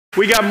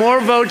We got more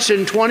votes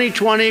in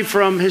 2020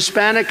 from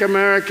Hispanic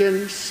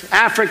Americans,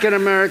 African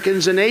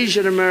Americans, and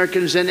Asian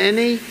Americans than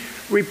any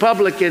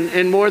Republican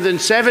in more than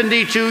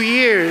 72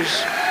 years.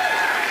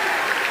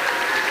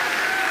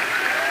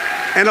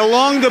 And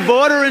along the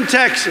border in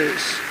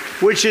Texas,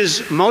 which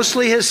is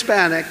mostly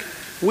Hispanic,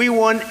 we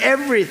won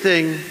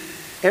everything,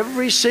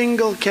 every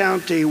single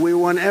county, we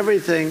won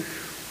everything,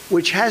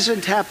 which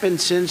hasn't happened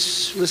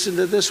since, listen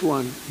to this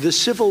one, the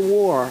Civil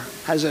War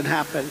hasn't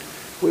happened.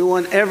 We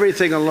won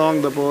everything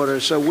along the border,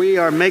 so we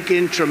are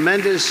making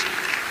tremendous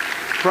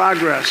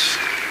progress.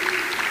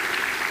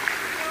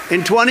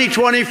 In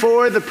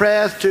 2024, the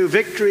path to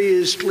victory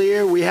is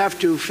clear. We have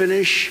to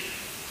finish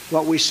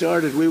what we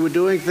started. We were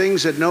doing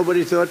things that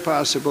nobody thought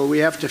possible. We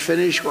have to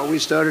finish what we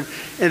started.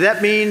 And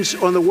that means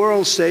on the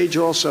world stage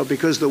also,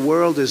 because the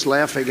world is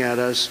laughing at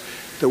us.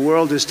 The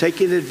world is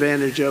taking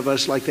advantage of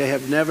us like they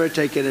have never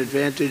taken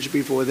advantage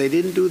before. They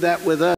didn't do that with us.